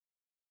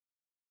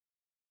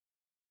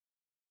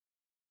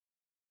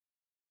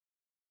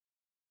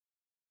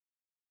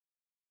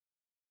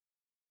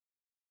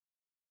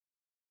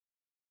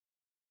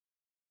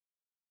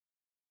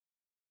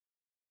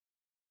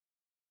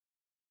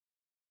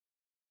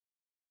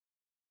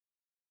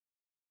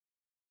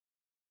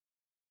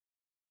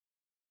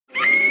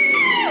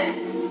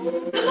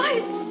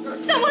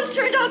Someone's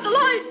turned out the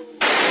light.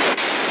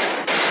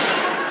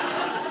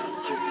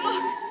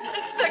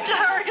 Inspector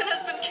Harrigan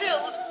has been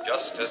killed.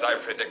 Just as I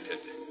predicted.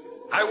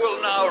 I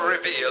will now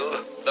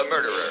reveal the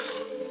murderer.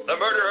 The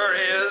murderer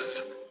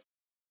is...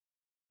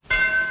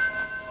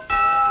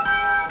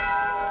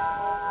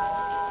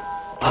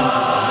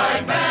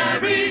 I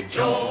married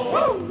Joan.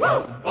 Woo,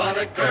 woo. What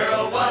a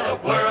girl, what a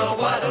world,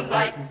 what a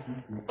light.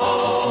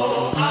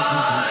 Oh,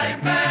 I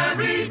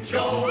married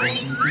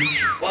Joan.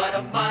 What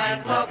a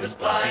mind, love is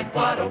blind,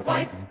 what a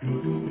wife.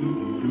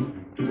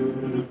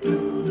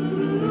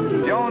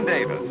 Joan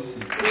Davis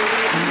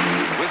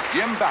with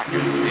Jim Backus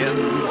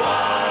in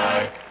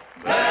I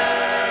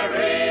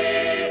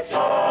married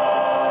Joan.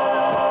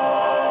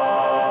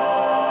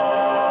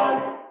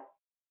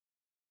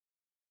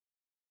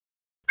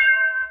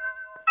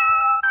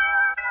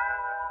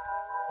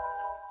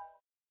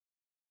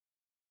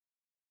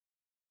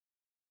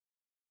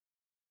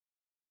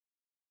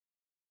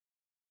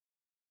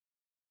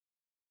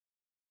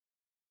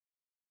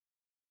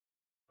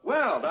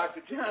 Well,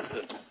 Dr.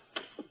 Johnson,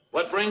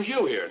 what brings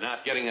you here?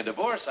 Not getting a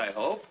divorce, I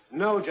hope.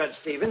 No, Judge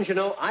Stevens. You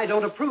know, I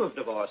don't approve of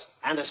divorce,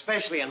 and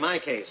especially in my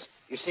case.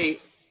 You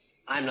see,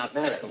 I'm not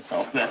married.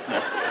 Oh, no.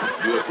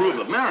 You approve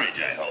of marriage,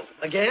 I hope.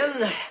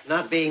 Again,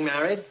 not being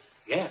married?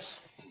 Yes.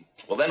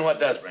 Well, then what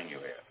does bring you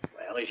here?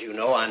 Well, as you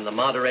know, I'm the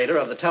moderator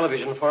of the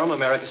television forum,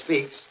 America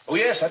Speaks. Oh,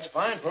 yes, that's a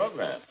fine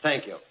program.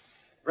 Thank you.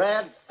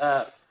 Brad,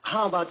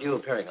 how about you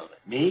appearing on it?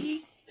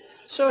 Me?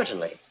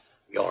 Certainly.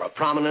 You're a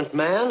prominent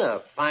man,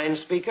 a fine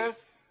speaker,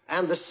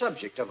 and the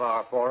subject of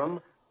our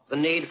forum, the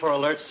need for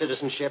alert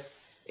citizenship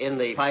in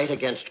the fight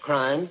against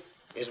crime,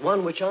 is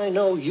one which I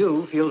know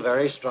you feel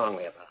very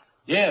strongly about.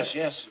 Yes,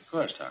 of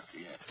course, Doctor,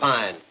 yes.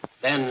 Fine.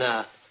 Then,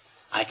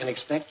 I can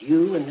expect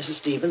you and Mrs.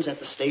 Stevens at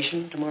the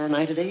station tomorrow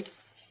night at 8?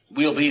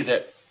 We'll be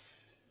there.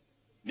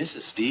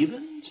 Mrs.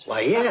 Stevens?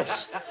 Why,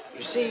 yes.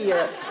 You see,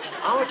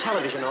 our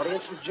television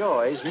audience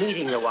enjoys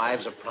meeting the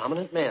wives of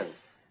prominent men.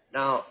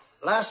 Now,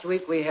 last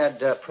week we had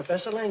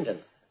Professor Langdon,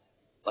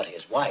 but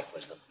his wife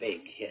was the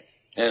big hit.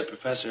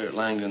 Professor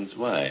Langdon's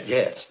wife?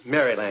 Yes,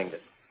 Mary Langdon.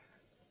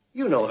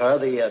 You know her,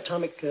 the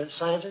atomic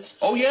scientist?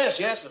 Oh, yes,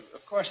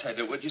 of course I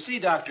do. But you see,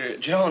 Doctor,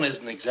 Joan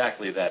isn't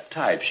exactly that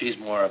type. She's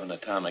more of an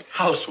atomic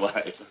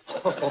housewife.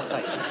 Oh,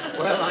 I see.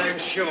 Well, I'm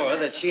sure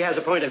that she has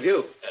a point of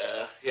view.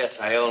 Yes,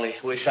 I only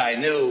wish I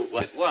knew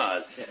what it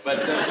was. But,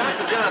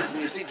 Dr. Johnson,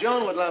 you see,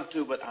 Joan would love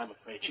to, but I'm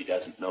afraid she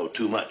doesn't know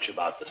too much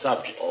about the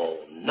subject. Oh,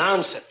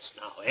 nonsense.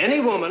 Now, any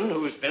woman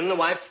who's been the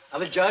wife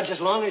of a judge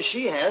as long as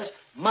she has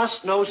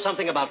must know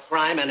something about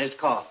crime and its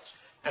cause.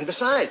 And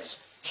besides,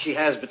 she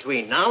has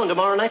between now and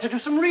tomorrow night to do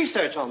some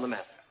research on the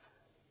matter.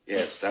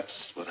 Yes,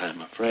 that's what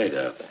I'm afraid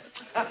of.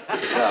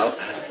 Well,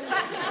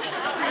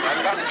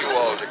 I've gotten you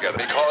all together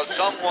because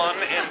someone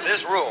in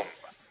this room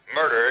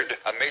murdered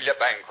Amelia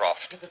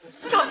Bancroft.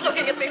 Stop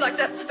looking at me like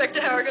that, Inspector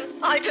Harrigan.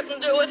 I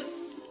didn't do it.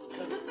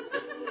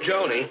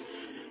 Joni,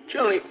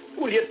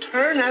 will you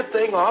turn that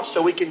thing off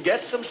so we can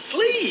get some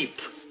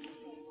sleep?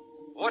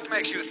 What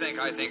makes you think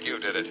I think you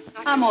did it?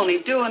 I'm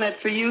only doing it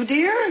for you,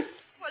 dear.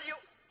 Well, you...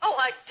 Oh,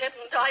 I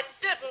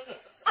didn't.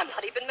 I'm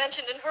not even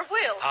mentioned in her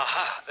will.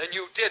 Aha, then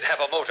you did have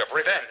a motive,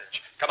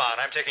 revenge. Come on,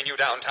 I'm taking you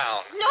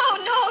downtown. No.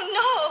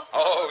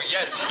 Oh,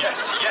 yes.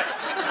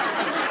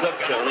 Look,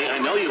 Joni, I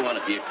know you want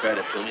to be a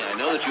credit to me. I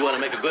know that you want to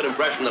make a good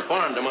impression on the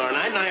farm tomorrow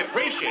night, and I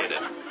appreciate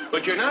it.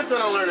 But you're not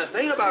going to learn a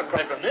thing about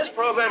crime from this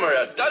program or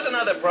a dozen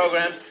other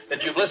programs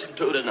that you've listened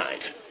to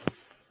tonight.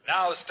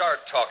 Now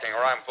start talking,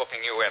 or I'm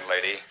booking you in,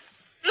 lady.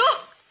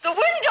 Look, the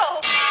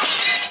window.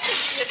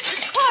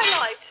 It's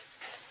twilight.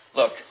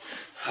 Look,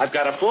 I've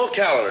got a full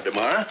calendar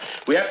tomorrow.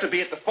 We have to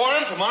be at the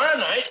forum tomorrow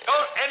night.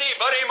 Don't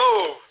anybody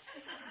move.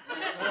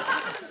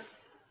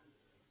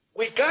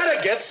 We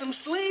gotta get some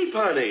sleep,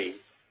 honey.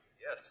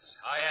 Yes,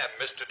 I am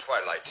Mr.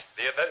 Twilight,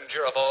 the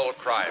avenger of all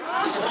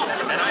crimes.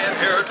 And I am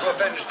here to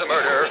avenge the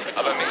murder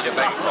of Amelia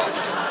Bancroft.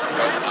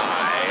 Because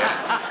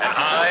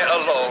I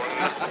alone,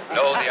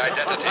 know the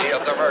identity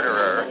of the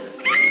murderer.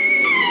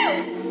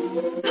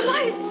 The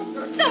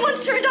lights.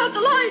 Someone's turned out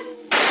the lights.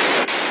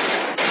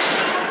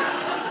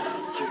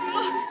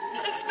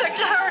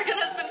 Inspector Harrigan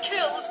has been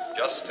killed.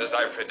 Just as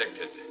I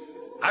predicted.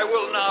 I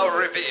will now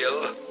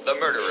reveal the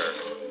murderer.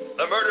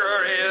 The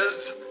murderer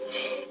is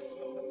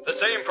the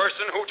same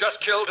person who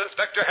just killed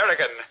Inspector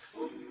Harrigan.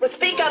 Well,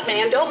 speak up,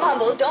 man. Don't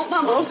mumble.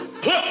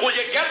 Look, will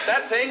you get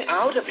that thing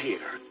out of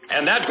here?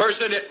 And that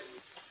person is...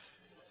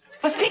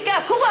 Well, speak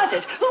up. Who was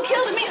it? Who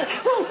killed Amelia?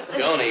 Who?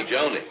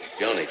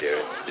 Joni, dear,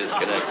 it's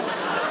disconnected.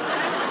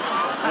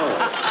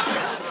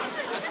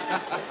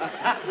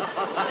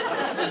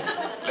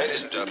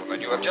 Ladies and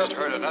gentlemen, you have just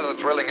heard another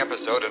thrilling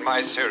episode in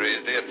my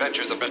series, The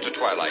Adventures of Mr.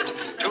 Twilight.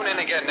 Tune in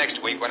again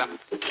next week when I...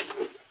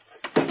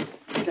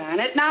 Darn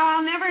it. Now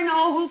I'll never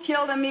know who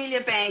killed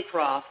Amelia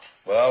Bancroft.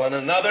 Well, in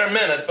another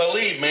minute,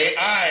 believe me,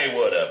 I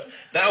would have.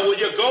 Now, will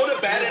you go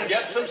to bed and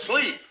get some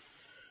sleep?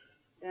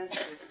 Yes,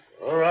 sir.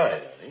 All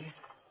right, honey.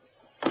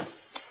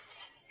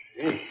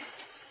 Gee.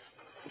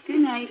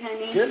 Good night,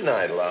 honey. Good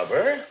night,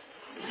 lover.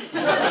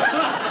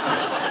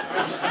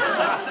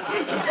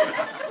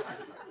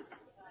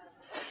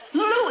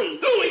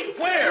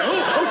 Where? Who?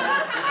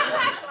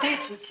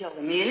 That's who killed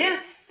Amelia.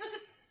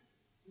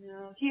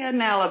 No, he had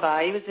an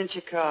alibi. He was in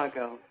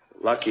Chicago.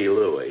 Lucky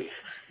Louie.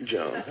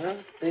 Joan, huh?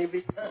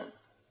 Maybe.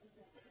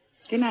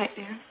 Good night,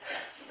 dear.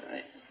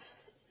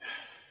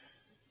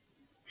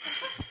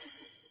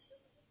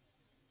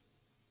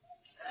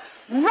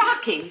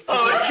 Rocky!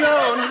 Oh,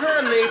 Joan,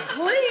 honey,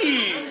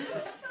 please.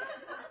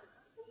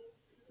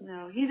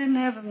 No, he didn't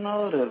have a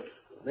motive.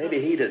 Maybe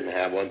he didn't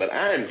have one, but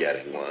I'm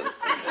getting one.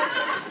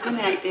 Good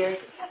night, dear.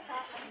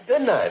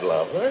 Good night,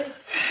 lovely.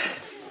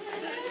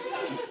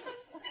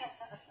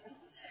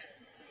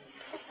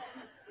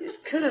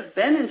 It could have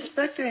been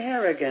Inspector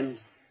Harrigan.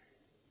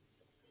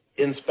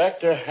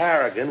 Inspector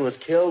Harrigan was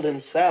killed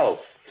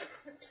himself.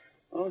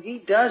 Oh, he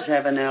does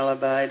have an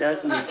alibi,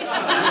 doesn't he?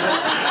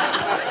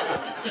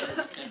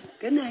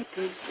 Good night,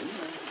 dear. Good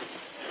night.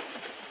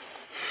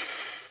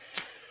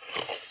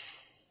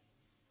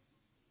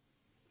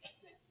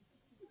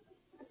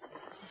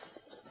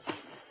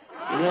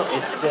 You know,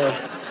 it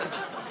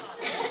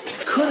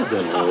could have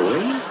been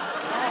Louie.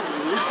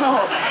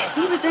 No,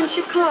 he was in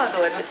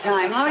Chicago at the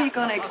time. How are you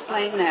going to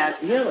explain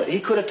that? Yeah, but he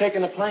could have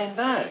taken a plane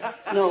back.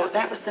 No,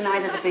 that was the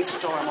night of the big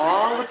storm.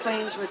 All the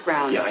planes were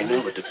grounded. Yeah, I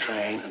know, but the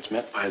train was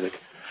met by the...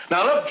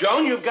 Now, look,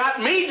 Joan, you've got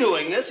me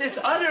doing this. It's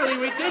utterly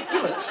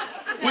ridiculous.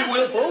 We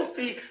will both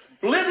be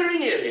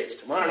blithering idiots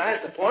tomorrow night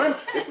at the forum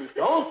if we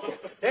don't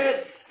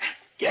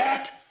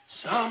get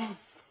some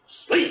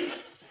sleep.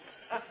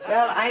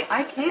 Well,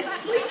 I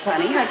can't sleep,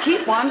 honey. I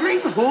keep wondering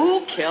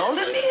who killed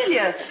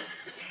Amelia.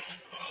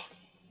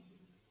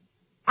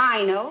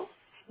 I know.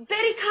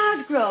 Betty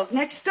Cosgrove,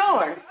 next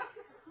door.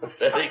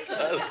 Betty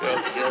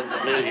Cosgrove killed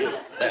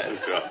Amelia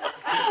Bancroft.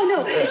 Oh,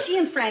 no. She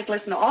and Frank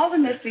listen to all the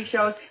mystery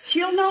shows.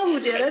 She'll know who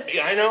did it.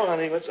 Yeah, I know,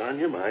 honey. What's on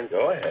your mind?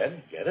 Go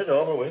ahead. Get it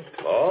over with.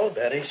 Call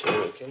Betty so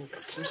we can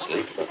get some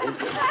sleep.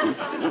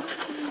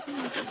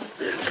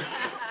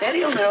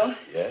 Betty'll know.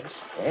 Yes,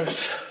 of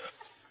course.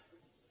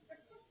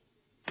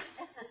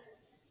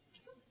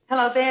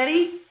 Hello,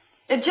 Betty.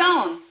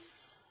 Joan.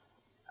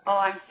 Oh,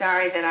 I'm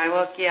sorry that I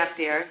woke you up,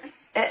 dear.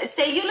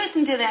 Say, you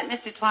listen to that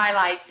Mr.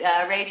 Twilight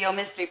radio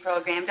mystery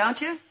program,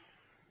 don't you?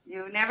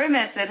 You never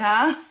miss it,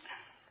 huh?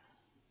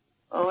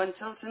 Oh,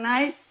 until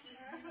tonight?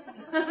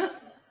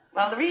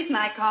 Well, the reason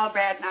I called,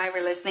 Brad and I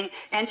were listening,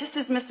 and just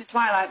as Mr.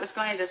 Twilight was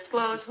going to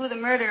disclose who the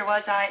murderer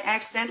was, I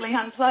accidentally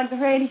unplugged the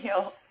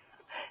radio.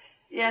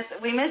 Yes,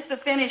 we missed the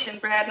finish,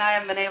 and Brad and I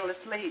haven't been able to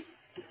sleep.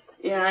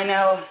 Yeah, I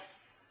know.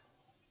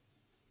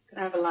 Can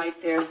I have a light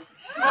there?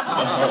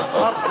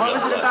 What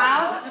was it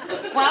about?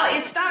 Well,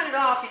 it started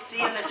off, you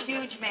see, in this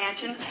huge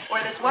mansion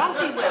where this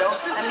wealthy widow,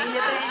 Amelia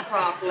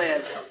Bancroft,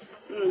 lived.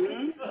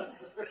 Mm-hmm.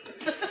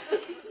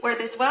 Where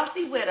this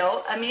wealthy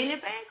widow, Amelia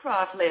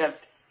Bancroft,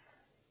 lived.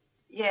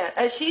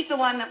 Yeah, she's the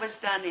one that was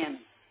done in.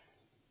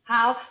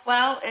 How?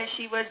 Well,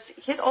 she was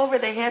hit over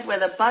the head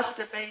with a bust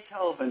of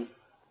Beethoven.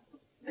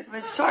 It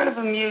was sort of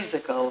a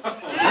musical.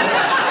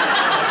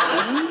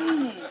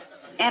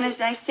 And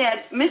as I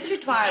said, Mr.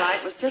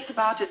 Twilight was just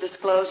about to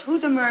disclose who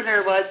the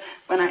murderer was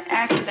when I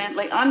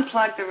accidentally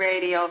unplugged the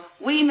radio.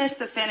 We missed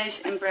the finish,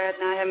 and Brad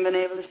and I haven't been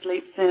able to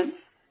sleep since.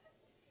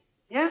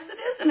 Yes, it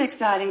is an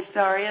exciting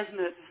story, isn't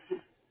it?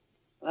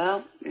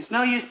 Well, there's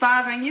no use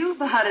bothering you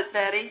about it,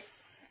 Betty.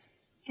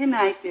 Good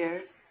night,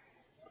 dear.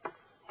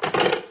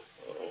 Oh.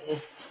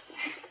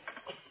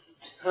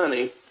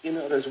 Honey, you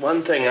know, there's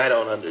one thing I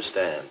don't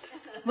understand.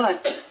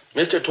 What?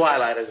 Mr.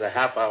 Twilight is a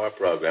half-hour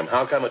program.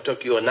 How come it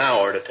took you an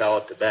hour to tell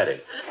it to Betty?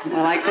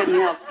 Well, I couldn't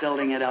help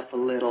building it up a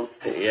little.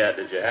 Yeah,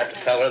 did you have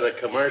to tell her the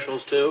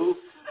commercials, too?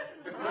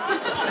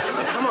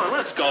 Come on,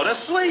 let's go to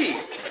sleep.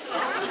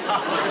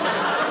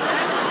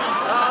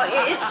 Oh,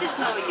 it's just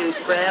no use,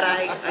 Brad.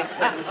 I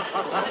couldn't.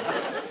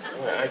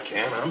 Well, I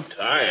can't. I'm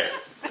tired.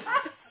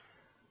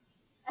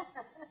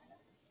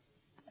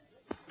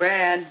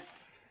 Brad.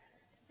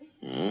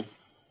 Hmm?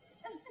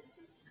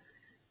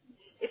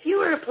 If you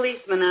were a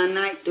policeman on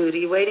night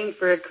duty waiting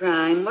for a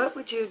crime, what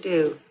would you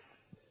do?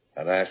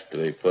 I'd ask to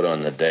be put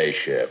on the day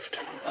shift.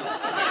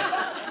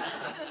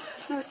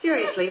 No,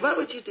 seriously, what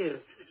would you do?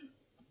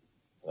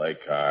 Play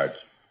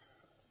cards.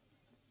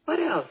 What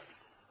else?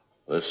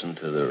 Listen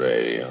to the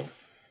radio.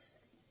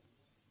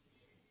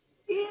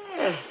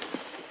 Yeah.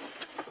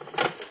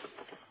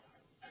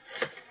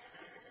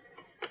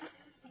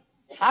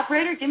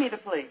 Operator, give me the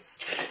police.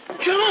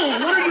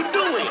 Joan, what are you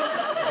doing?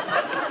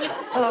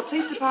 Hello,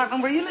 police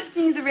department. Were you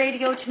listening to the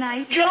radio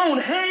tonight? Joan,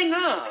 hang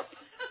up.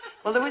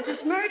 Well, there was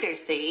this murder,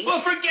 see?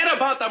 Well, forget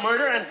about the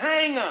murder and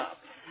hang up.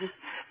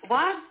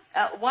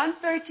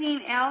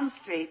 113 Elm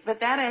Street, but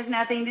that has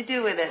nothing to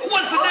do with it.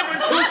 What's the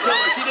difference? Who killed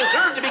her? She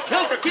deserved to be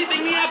killed for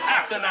keeping me up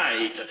half the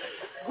night.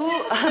 Who?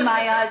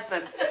 My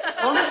husband.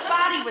 Well, this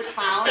body was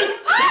found.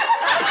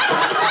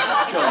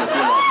 Joan, if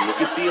you love me, if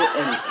you feel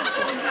anything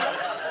for me,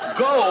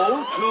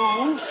 go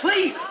to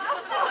sleep.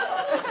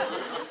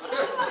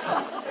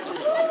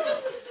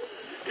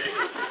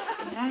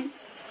 Good night.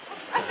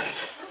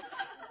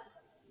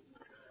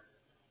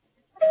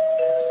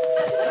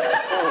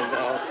 Oh,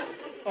 no.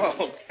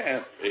 Oh,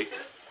 can't be.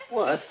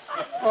 What?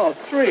 Oh,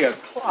 3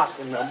 o'clock. o'clock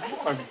in the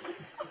morning.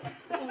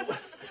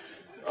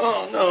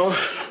 Oh, no.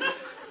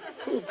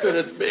 Who could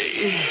it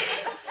be?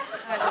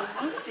 I don't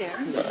know, dear.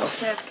 You must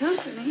have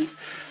company.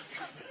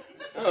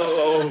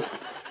 Oh.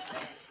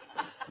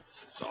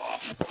 It's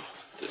off.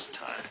 This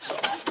time it's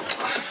off.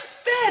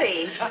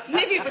 Betty.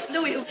 Maybe it was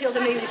Louis who killed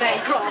Amelia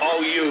Bancroft.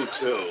 Oh, you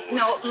too.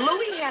 No,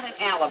 Louis had an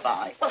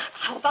alibi. Well,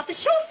 how about the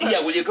chauffeur? Yeah,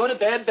 will you go to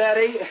bed,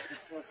 Betty?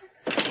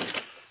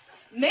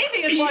 Maybe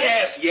it was...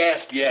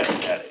 Yes,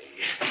 Betty.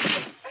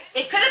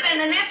 It could have been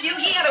the nephew.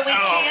 He had a weak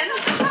chin.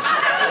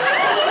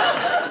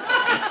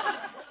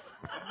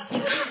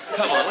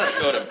 Come on, let's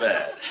go to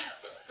bed.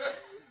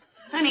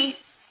 Honey,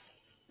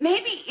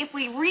 maybe if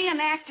we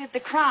reenacted the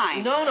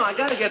crime. No, I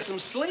gotta get some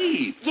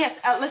sleep. Yes,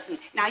 listen.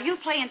 Now, you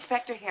play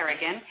Inspector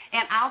Harrigan,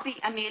 and I'll be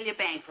Amelia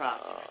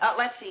Bancroft.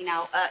 Let's see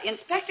now.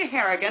 Inspector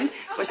Harrigan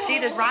was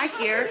seated right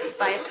here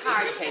by a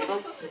card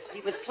table.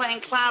 He was playing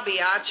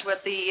claviage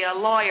with the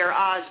lawyer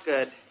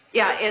Osgood.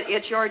 Yeah,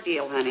 it's your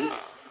deal, honey.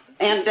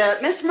 And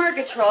Miss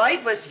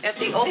Murgatroyd was at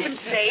the open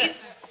safe,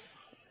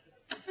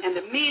 and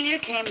Amelia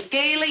came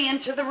gaily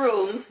into the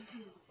room.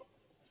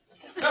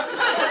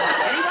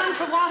 Anyone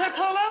for water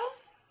polo?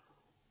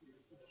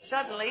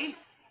 Suddenly,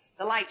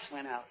 the lights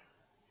went out.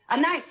 A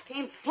knife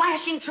came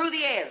flashing through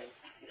the air.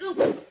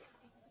 Ooh.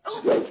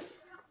 Ooh.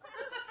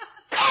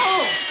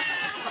 Oh!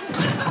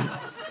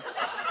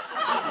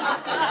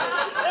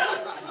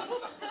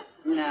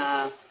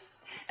 No.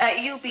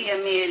 You be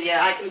Amelia.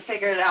 I can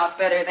figure it out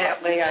better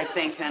that way, I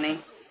think, honey.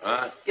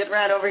 Huh? Get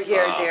right over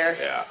here, dear.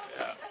 Yeah.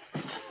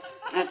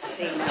 Let's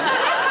see now.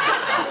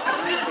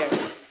 Right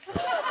there.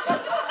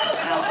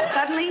 Now,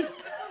 suddenly,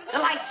 the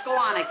lights go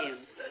on again.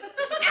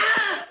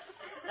 Ah!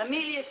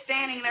 Amelia's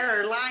standing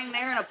there or lying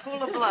there in a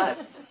pool of blood.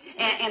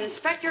 And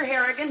Inspector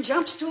Harrigan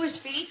jumps to his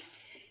feet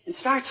and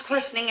starts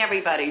questioning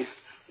everybody.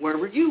 Where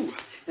were you?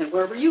 And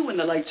where were you when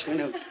the lights went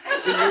out?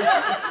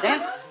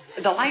 Then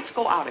the lights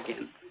go out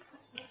again.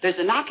 There's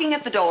a knocking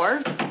at the door.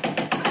 We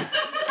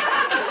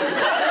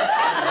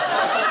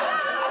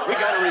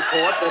got a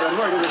report that a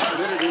murder was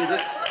committed in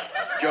the...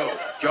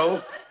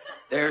 Joe,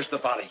 there's the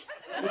body.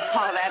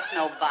 Oh, that's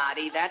no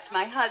body. That's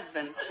my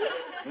husband.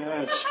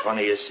 Yeah, it's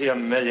funny. You see a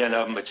million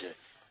of them, but you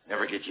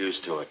never get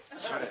used to it.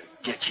 Sort of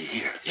gets you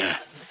here. Yeah.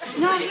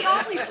 No, he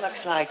always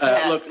looks like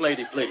that. Look,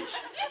 lady, please.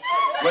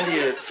 When do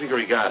you figure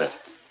he got it?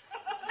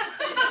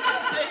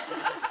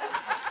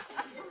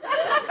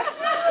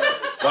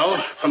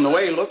 Well, from the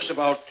way he looks,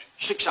 about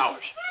 6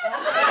 hours.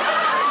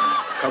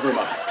 Cover him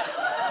up.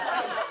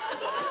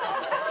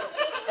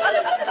 What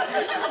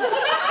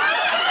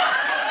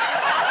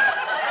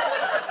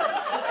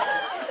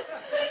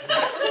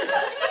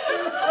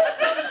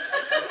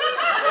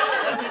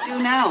do we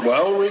do now?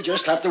 Well, we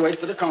just have to wait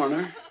for the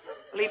coroner.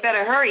 Well, he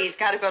better hurry. He's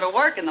got to go to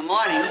work in the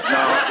morning.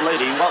 Now,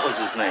 lady, what was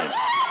his name?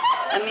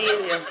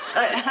 Amelia.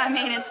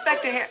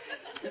 Inspector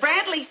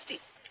Bradley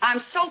I'm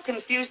so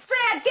confused.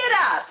 Brad, get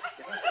up.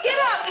 Get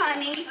up,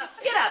 honey.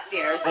 Get up,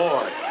 dear.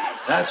 Boy,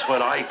 that's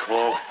what I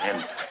call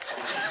him.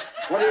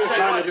 What are you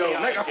trying to do?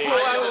 Make a fool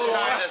out of the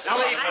law? Now,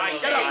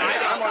 get up,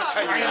 Mike. I'm going to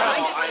tell you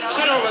something.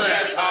 Sit over there.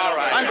 Yes, all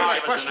right. I'm going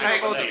to question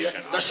you both of you.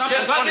 There's something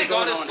Just let funny me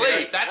go going to on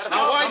sleep. here. That's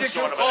Now, why did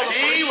you call the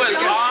police? She was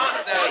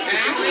on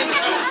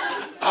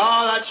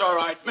Oh, that's all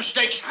right.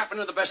 Mistakes happen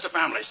to the best of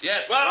families.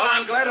 Yes, Well,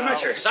 I'm glad to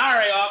meet you.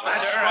 Sorry, officer.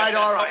 That's right,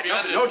 all right.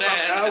 No trouble.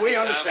 understand. We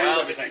understand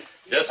Well, everything.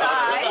 Yes, All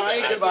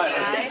right, goodbye.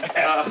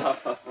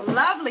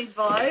 Lovely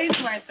boys,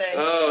 weren't they?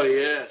 Oh,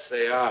 yes,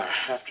 they are.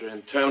 After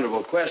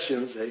interminable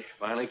questions, they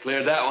finally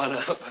cleared that one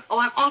up. Oh,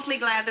 I'm awfully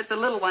glad that the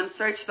little one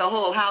searched the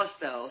whole house,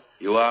 though.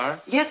 You are?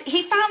 Yes,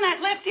 he found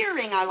that left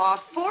earring I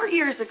lost 4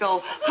 years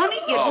ago. Honey,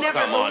 you'd never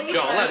come on, believe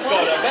Joan. where it Let's go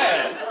to was.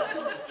 bed.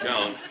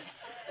 Joan.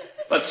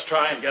 Let's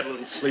try and get a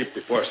little sleep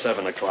before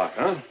 7 o'clock,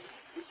 huh?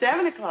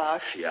 7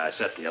 o'clock. Yeah, I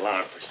set the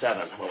alarm for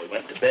 7 when we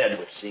went to bed,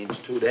 which seems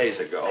 2 days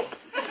ago.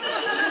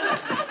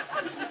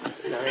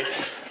 Good night.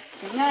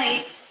 Good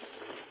night.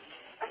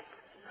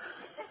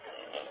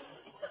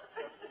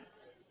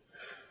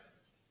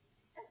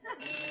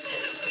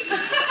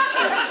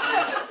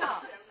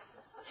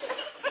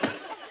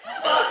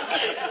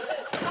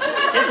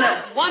 Isn't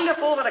it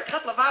wonderful what a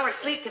couple of hours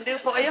sleep can do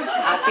for you?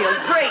 I feel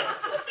great.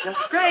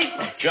 Just great.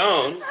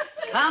 Joan?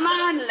 Come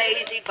on,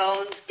 lazy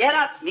bones. Get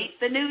up. Meet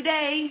the new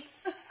day.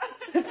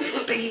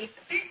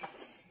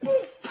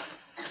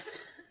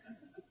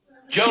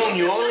 Joan,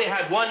 you only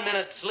had 1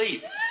 minute's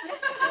sleep.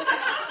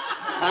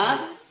 Huh?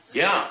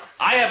 Yeah,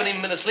 I haven't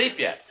even been asleep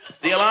yet.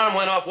 The alarm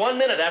went off 1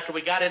 minute after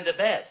we got into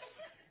bed.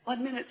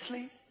 1 minute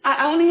sleep?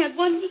 I only had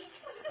 1 minute.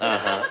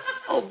 Uh-huh.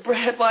 Oh,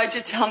 Brad, why'd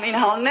you tell me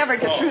now? I'll never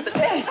get through the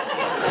day.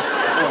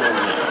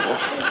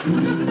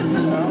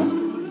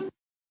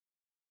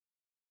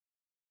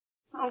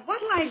 Oh,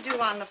 what'll I do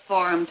on the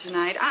forum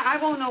tonight? I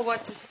won't know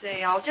what to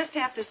say. I'll just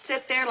have to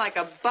sit there like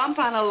a bump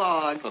on a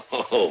log.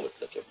 Oh, it's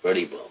such a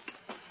pretty bump.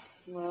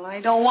 Well,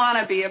 I don't want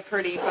to be a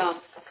pretty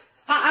bump.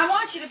 I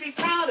want you to be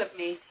proud of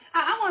me.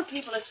 I want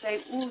people to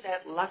say, ooh,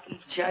 that lucky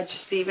Judge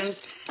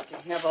Stevens to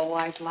have a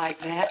wife like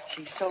that.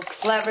 She's so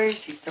clever.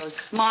 She's so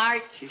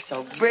smart. She's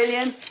so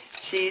brilliant.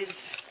 She's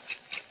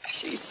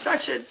She's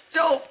such a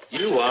dope.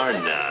 You are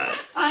not.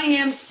 I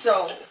am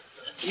so.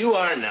 You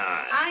are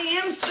not.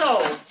 I am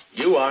so.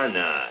 You are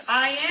not.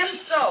 I am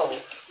so.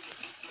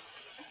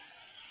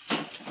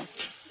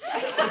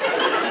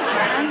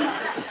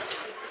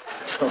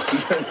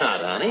 Oh, you're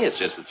not, honey. It's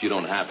just that you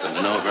don't happen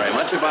to know very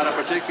much about a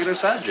particular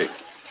subject.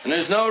 And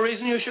there's no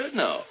reason you should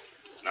know.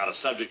 It's not a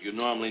subject you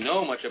normally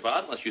know much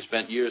about unless you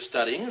spent years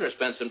studying it or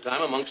spent some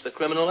time amongst the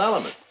criminal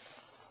element.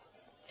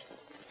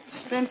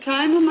 Spend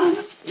time among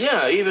them?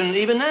 Yeah, even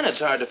then it's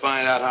hard to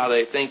find out how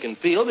they think and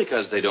feel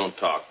because they don't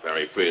talk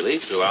very freely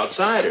to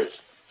outsiders.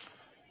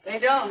 They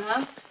don't,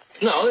 huh?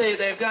 No,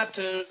 they've got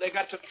to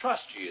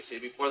trust you see,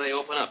 before they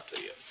open up to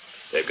you.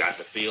 They've got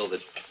to feel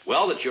that,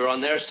 well, that you're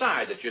on their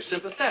side, that you're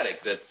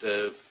sympathetic,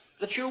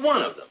 that you're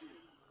one of them.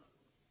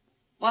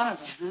 One of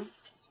them, huh?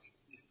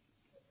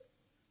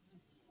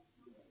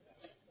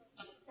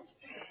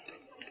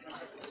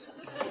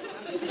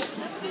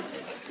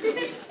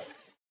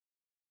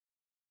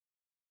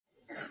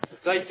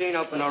 It's 18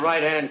 up in the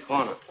right-hand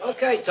corner.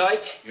 Okay, Tyke.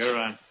 You're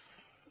on.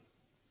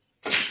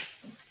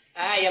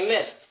 Ah, you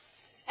missed.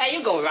 Hey,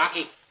 you go,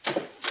 Rocky.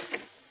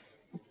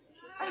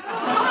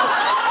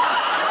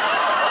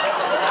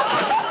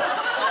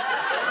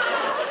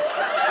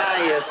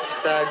 Ah, you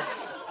thugs.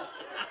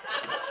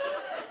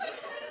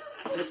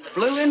 Just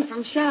flew in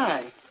from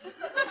Shy.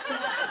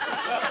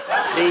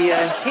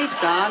 The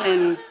heat's on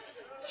in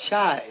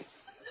Shy.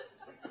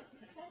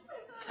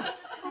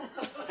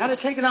 How to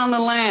take it on the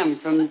lam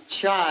from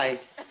Shy.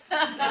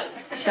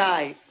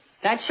 Shy.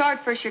 That's short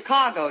for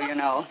Chicago, you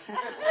know.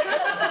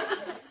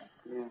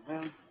 Yeah,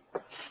 well.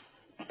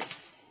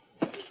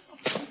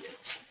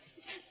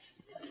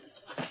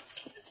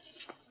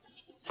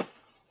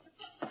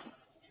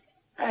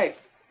 Hey.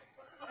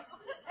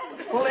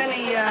 Pull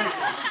any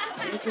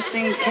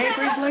interesting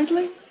capers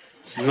lately?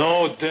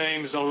 No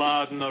dames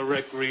allowed in the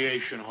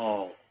recreation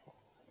hall.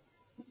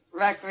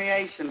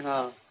 Recreation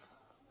hall.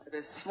 I'd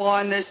have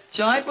sworn this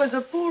joint was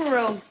a pool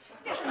room.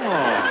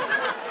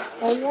 Oh,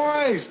 a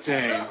wise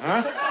dame,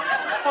 huh?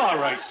 All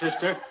right,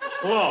 sister.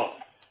 Blow.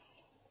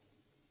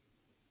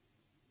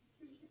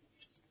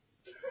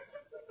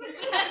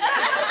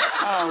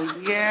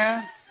 Oh,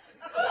 yeah?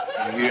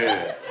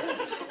 Yeah.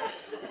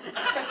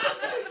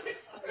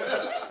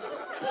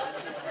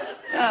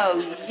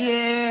 Oh,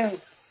 yeah?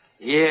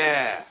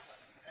 Yeah.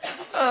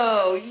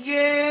 Oh,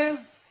 yeah?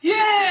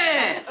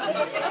 Yeah!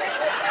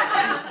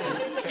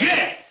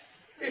 Yeah!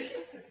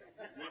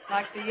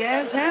 Like the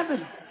yeahs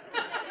happen.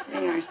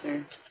 Here you are,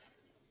 sir.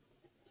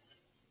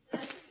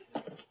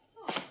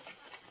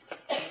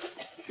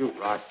 You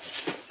rock.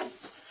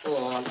 Go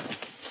on.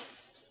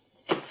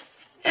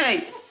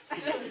 Hey,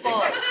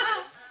 boy.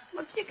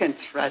 Look, you can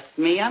trust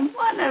me. I'm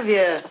one of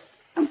you.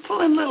 I'm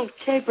pulling little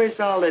capers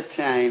all the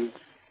time.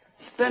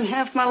 Spend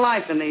half my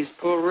life in these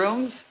pool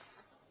rooms.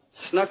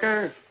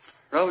 Snooker,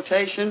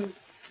 rotation,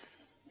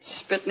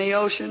 spit in the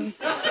ocean.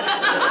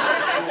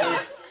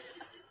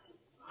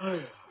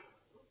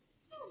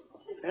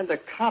 Had the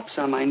cops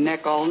on my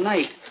neck all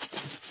night.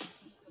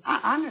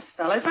 Honest,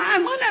 fellas,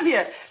 I'm one of you.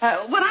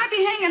 Would I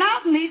be hanging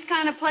out in these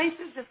kind of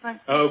places if I...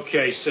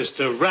 Okay,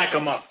 sister, rack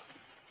 'em up.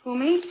 Who,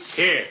 me?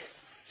 Here.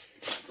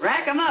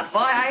 Rack 'em up, boy.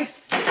 I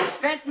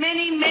spent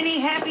many, many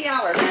happy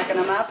hours racking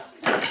 'em up.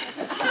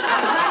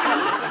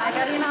 I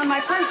got in on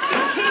my first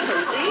big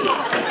caper, see?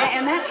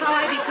 And that's how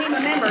I became a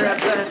member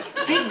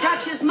of Big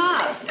Dutch's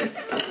mob.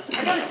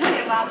 I gotta tell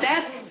you about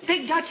that.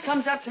 Big Dutch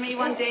comes up to me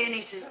one day and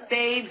he says,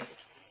 Babe,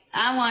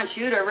 I want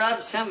you to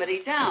rub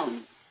somebody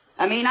down.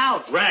 I mean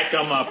out. Rack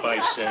 'em up, I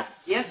said.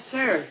 Yes,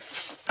 sir.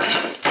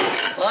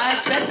 Well, I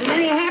spent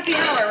many a happy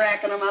hour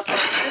racking 'em up like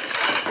this.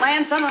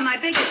 Playing some of my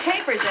biggest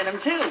capers in 'em,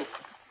 too.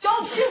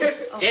 Don't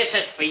shoot. Oh. This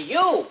is for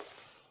you.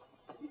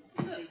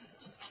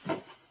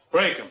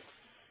 Break 'em.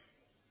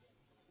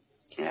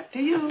 After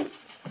you.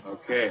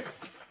 Okay.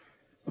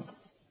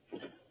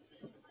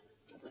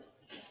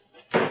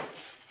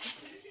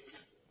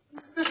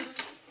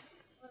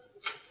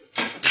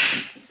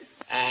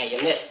 Ah,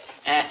 you missed.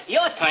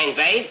 Your turn,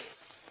 babe.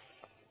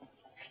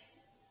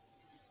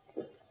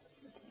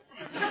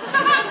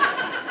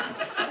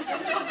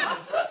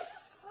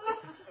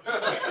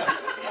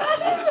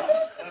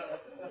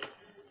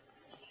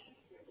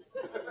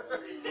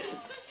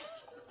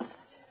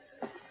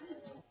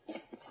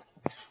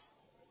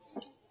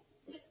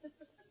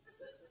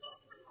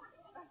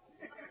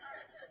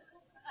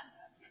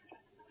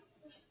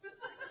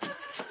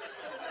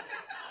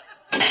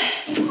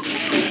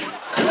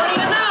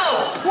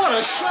 What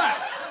a shot!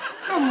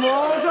 The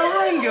mall's a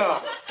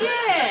ringer.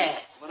 Yeah.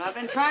 What I've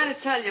been trying to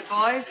tell you,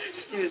 boys,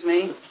 excuse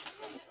me.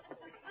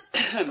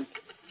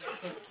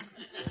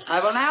 I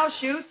will now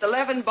shoot the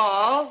 11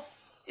 ball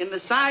in the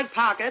side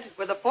pocket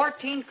with a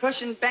 14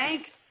 cushion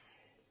bank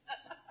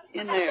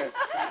in there.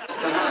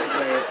 The hard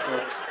way, of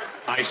course.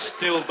 I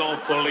still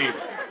don't believe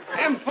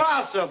it.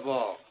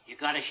 Impossible. You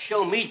gotta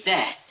show me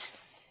that.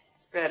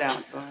 Spread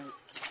out, boys.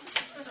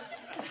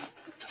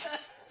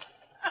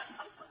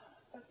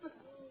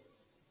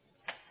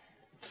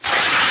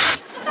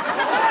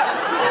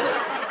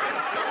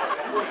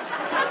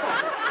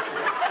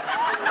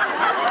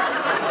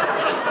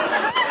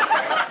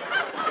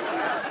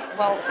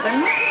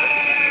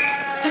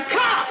 The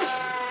cops!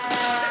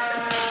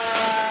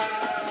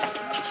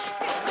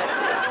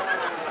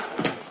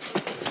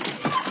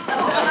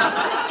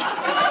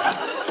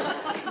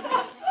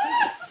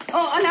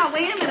 Oh, now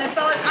wait a minute,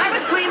 fellas. I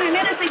was playing an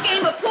innocent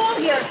game of pool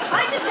here.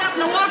 I just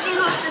happened to walk in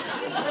off the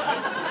street.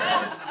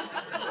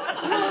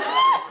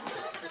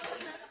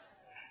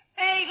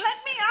 Hey, let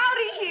me out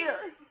of here.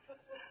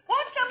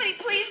 Won't somebody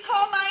please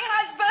call my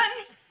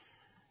husband?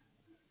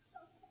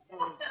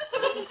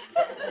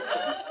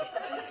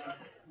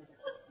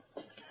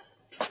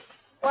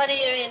 What are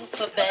you in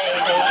for, baby?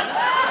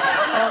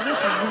 Oh, this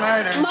is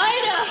murder.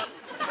 Murder!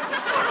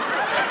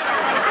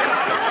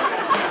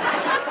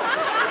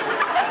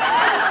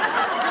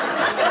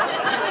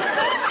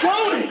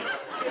 Joni!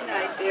 Good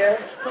night, dear.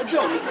 Oh,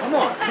 Joni, come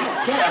on.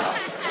 Get out.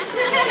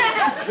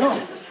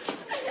 Joni.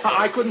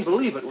 I couldn't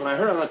believe it when I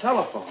heard on the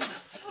telephone.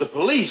 The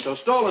police, those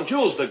stolen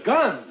jewels, the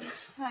guns.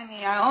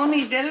 Honey, I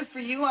only did it for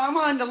you. I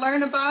wanted to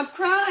learn about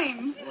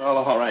crime. Well,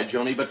 all right,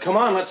 Joni, but come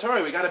on, let's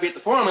hurry. We got to be at the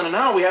forum in an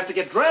hour. We have to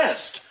get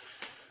dressed.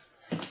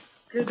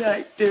 Good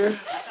night, dear.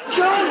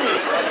 Joni!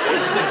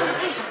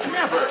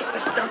 Never.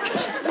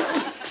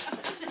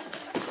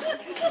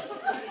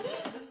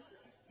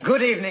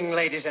 Good evening,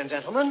 ladies and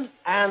gentlemen,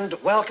 and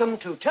welcome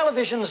to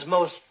television's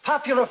most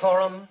popular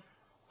forum,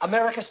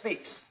 America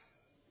Speaks.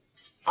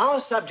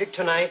 Our subject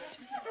tonight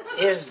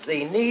is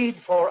the need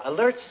for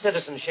alert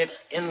citizenship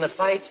in the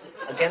fight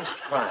against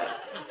crime.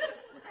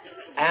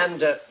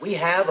 And we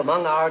have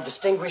among our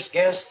distinguished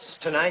guests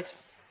tonight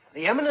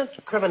the eminent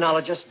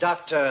criminologist,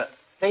 Dr.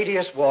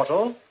 Thaddeus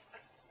Whartle,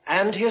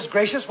 and his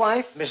gracious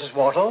wife, Mrs.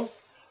 Whartle,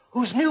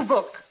 whose new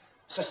book,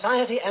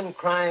 Society and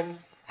Crime,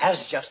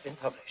 has just been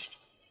published.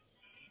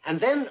 And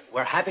then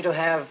we're happy to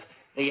have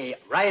the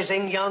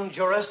rising young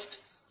jurist,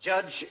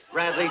 Judge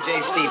Bradley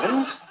J.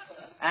 Stevens,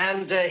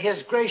 and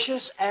his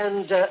gracious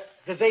and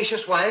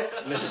vivacious wife,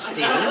 Mrs.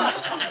 Stevens.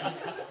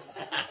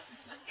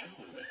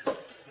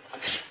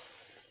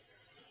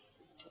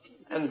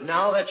 And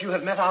now that you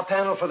have met our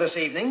panel for this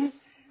evening,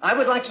 I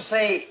would like to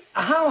say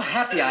how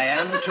happy I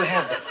am to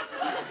have them.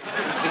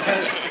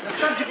 Because the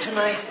subject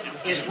tonight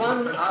is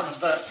one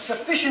of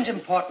sufficient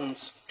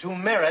importance to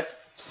merit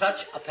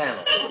such a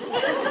panel. Their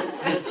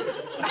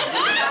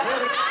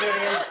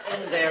experience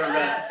in their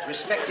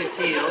respective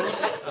fields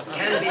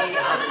can be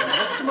of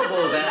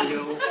inestimable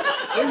value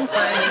in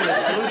finding the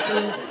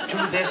solution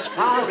to this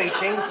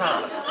far-reaching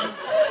problem.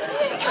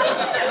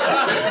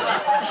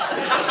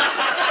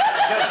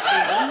 Judge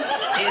Stevens,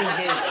 in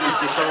his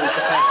judicial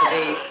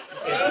capacity,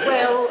 is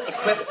well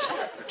equipped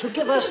to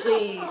give us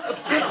the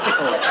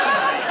practical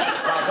side of the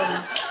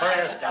problem,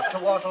 whereas Dr.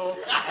 Whartle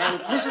and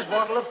Mrs.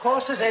 Whartle, of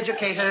course, as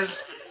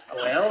educators,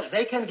 well,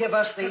 they can give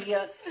us the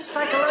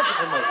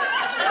psychological motives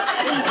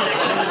in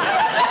connection with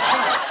this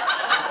problem.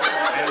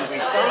 And we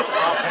start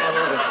our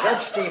panel with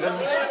Judge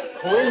Stevens,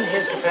 who in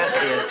his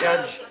capacity as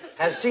judge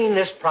has seen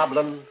this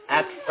problem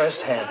at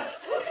first hand.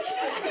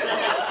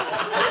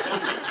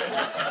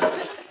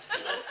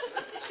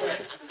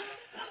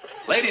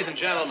 Ladies and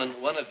gentlemen,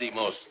 one of the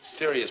most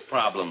serious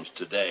problems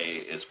today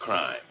is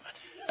crime.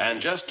 And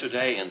just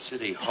today in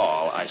City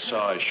Hall, I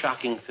saw a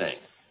shocking thing.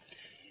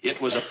 It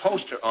was a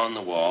poster on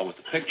the wall with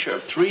a picture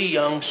of 3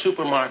 young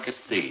supermarket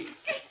thieves.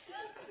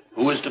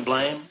 Who is to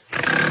blame?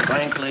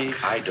 Frankly,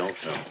 I don't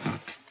know.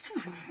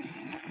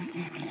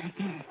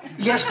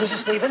 Yes,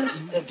 Mrs. Stevens,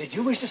 did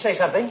you wish to say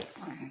something?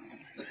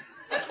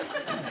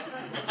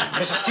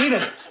 Mrs.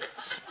 Stevens.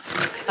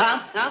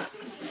 Huh?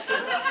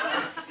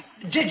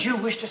 Did you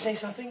wish to say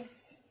something?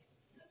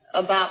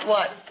 About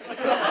what?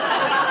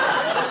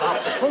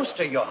 About the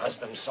poster your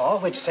husband saw,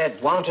 which said,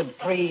 wanted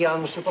 3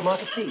 young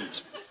supermarket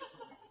thieves.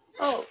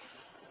 Oh,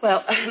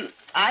 well,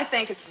 I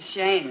think it's a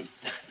shame.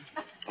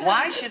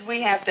 Why should we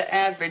have to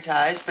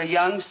advertise for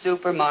young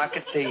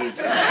supermarket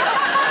thieves?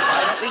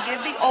 Why don't we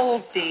give the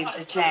old thieves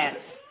a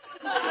chance?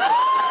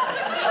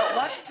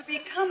 What's to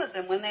become of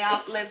them when they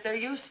outlive their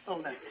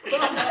usefulness?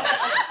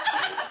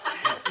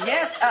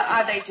 Yes,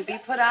 are they to be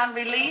put on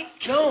relief?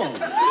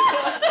 Joan!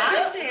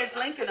 I say, as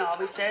Lincoln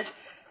always says,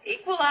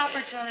 equal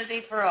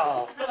opportunity for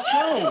all.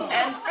 Joan!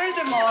 And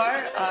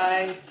furthermore,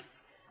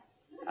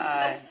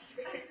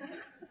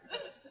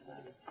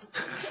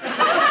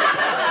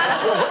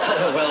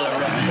 Well,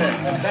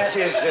 that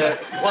is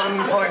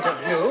one point of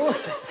view.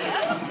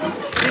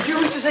 Did you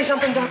wish to say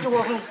something, Dr.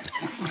 Wharton?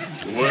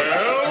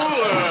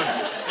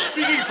 Well,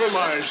 speaking for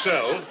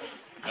myself,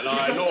 and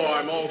I know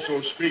I'm also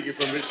speaking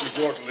for Mrs.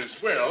 Wharton as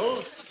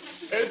well,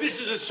 this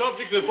is a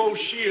subject that both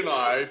she and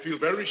I feel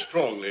very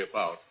strongly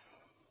about.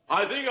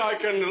 I think I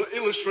can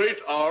illustrate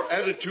our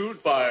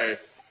attitude by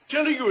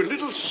telling you a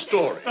little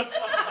story.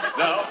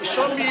 Now,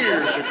 some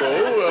years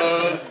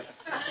ago,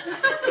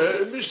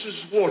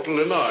 Mrs. Wharton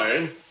and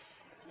I,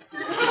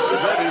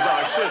 that is,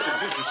 I said that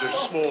this is a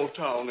small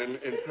town in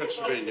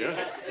Pennsylvania,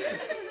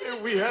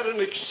 we had an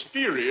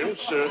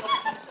experience,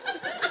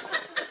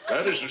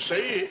 that is to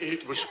say,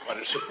 it was quite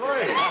a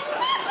surprise.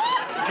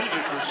 Indeed,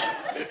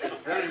 it was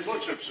very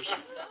much of a surprise.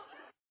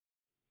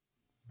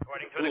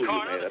 According to the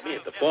coroner, you made at me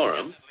at the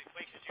forum.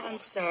 I'm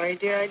sorry,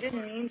 dear. I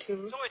didn't mean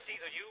to. So it's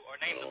either you or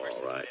name the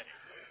person All right. who did it.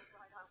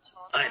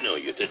 I know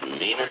you didn't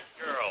mean it.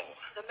 Girl.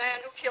 The man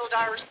who killed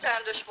Ira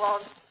Standish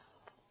was...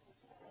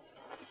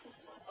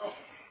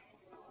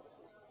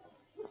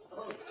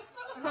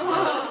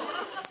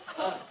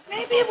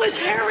 Maybe it was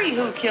Harry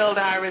who killed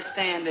Ira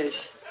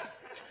Standish.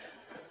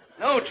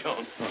 No,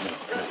 Joan. No,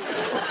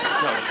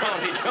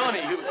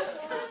 Johnny, you...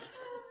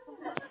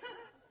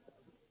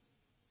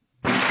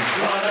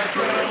 What a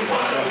girl,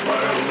 what a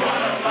world,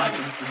 what a life.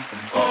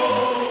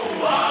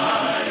 Oh,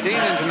 I... Seen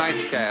in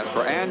tonight's cast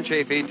were Ann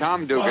Chafee,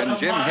 Tom Dugan,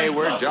 Jim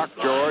Hayward, Jock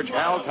George,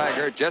 Hal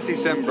Taggart, Jesse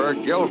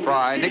Simberg, Gil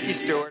Fry, Nicky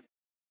Stewart.